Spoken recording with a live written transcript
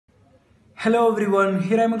Hello everyone,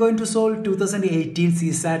 here I am going to solve 2018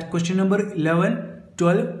 CSAT question number 11,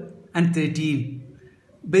 12 and 13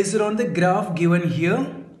 based on the graph given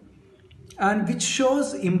here and which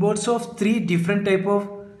shows imports of three different type of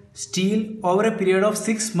steel over a period of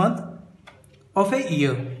 6 months of a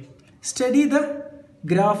year. Study the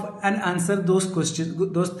graph and answer those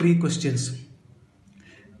three questions.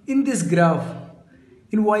 In this graph,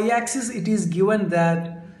 in y-axis it is given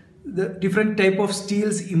that the different type of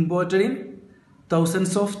steels imported in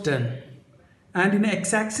thousands of ton, and in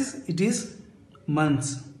x-axis it is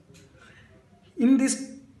months. In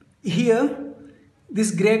this here,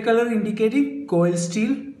 this gray color indicating coil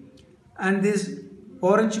steel and this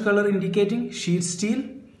orange color indicating sheet steel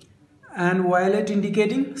and violet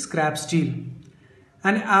indicating scrap steel,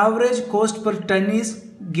 and average cost per ton is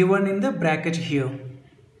given in the bracket here.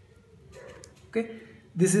 Okay,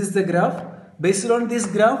 this is the graph. Based on this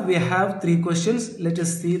graph we have three questions. Let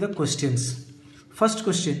us see the questions. First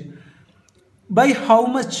question, by how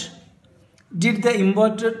much did the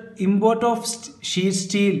import of sheet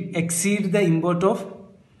steel exceed the import of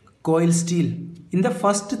coil steel in the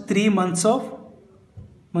first 3 months of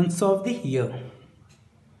the year?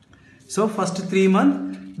 So first 3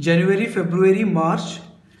 months, January, February, March,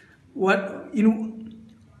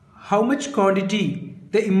 how much quantity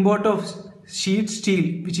the import of sheet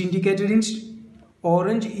steel, which indicated in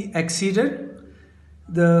orange, exceeded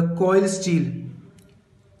the coil steel?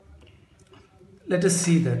 Let us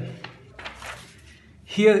see that.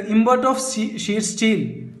 Here import of sheet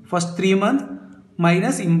steel first 3 months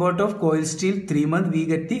minus import of coil steel 3 months, we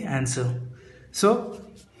get the answer. So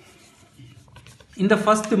in the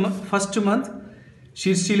first month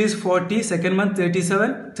sheet steel is 40, second month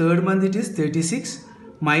 37, third month it is 36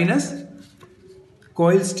 minus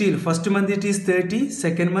coil steel, first month it is 30,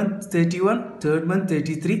 second month 31, third month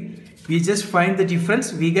 33. We just find the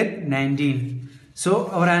difference, we get 19. So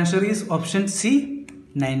our answer is option C,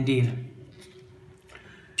 19.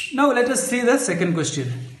 Now let us see the second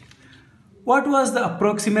question. What was the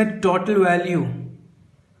approximate total value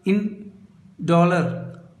in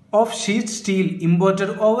dollar of sheet steel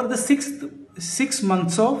imported over the 6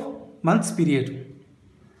 months period?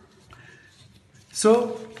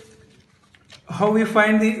 So how we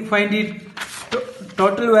find it?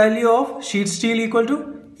 Total value of sheet steel equal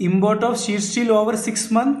to import of sheet steel over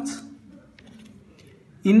 6 months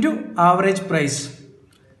into average price.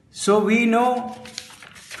 So we know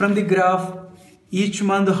from the graph each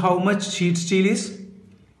month how much sheet steel is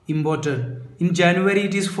imported. In January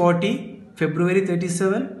it is 40, February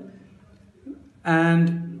 37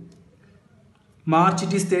 and March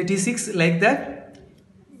it is 36, like that.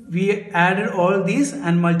 We added all these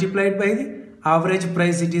and multiplied by the average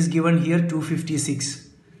price, it is given here 256.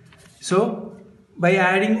 So by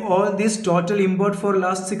adding all this total import for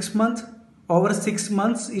last 6 months, over 6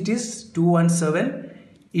 months it is 217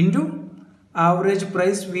 into average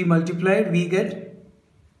price we multiplied, we get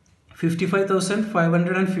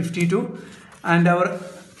 55,552, and our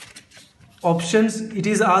options, it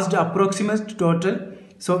is asked approximate total,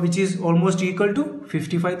 so which is almost equal to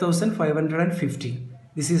 55,550.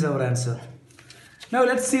 This is our answer. Now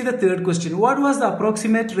let's see the third question. What was the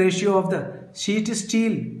approximate ratio of the sheet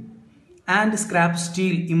steel and scrap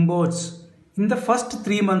steel imports in the first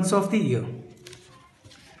 3 months of the year?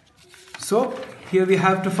 So here we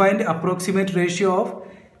have to find approximate ratio of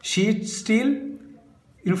sheet steel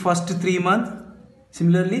in first 3 months.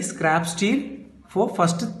 Similarly, scrap steel for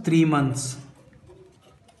first 3 months.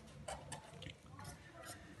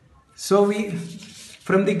 So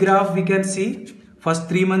from the graph we can see first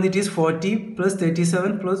 3 months it is 40 plus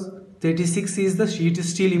 37 plus 36 is the sheet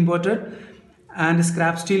steel imported, and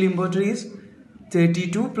scrap steel imported is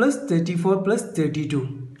 32 plus 34 plus 32.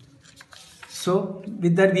 So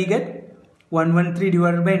with that we get 113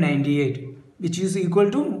 divided by 98, which is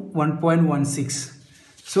equal to 1.16.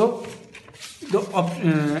 So the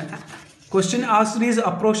question asked is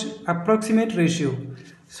approximate ratio.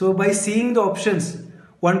 So by seeing the options,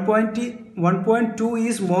 1.2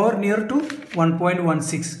 is more near to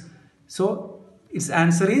 1.16. So its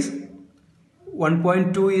answer is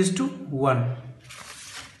 1.2 is to 1.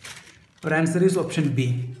 Our answer is option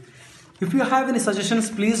B. If you have any suggestions,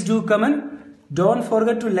 please do comment. Don't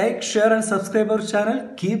forget to like, share and subscribe our channel.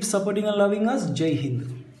 Keep supporting and loving us. Jai Hind.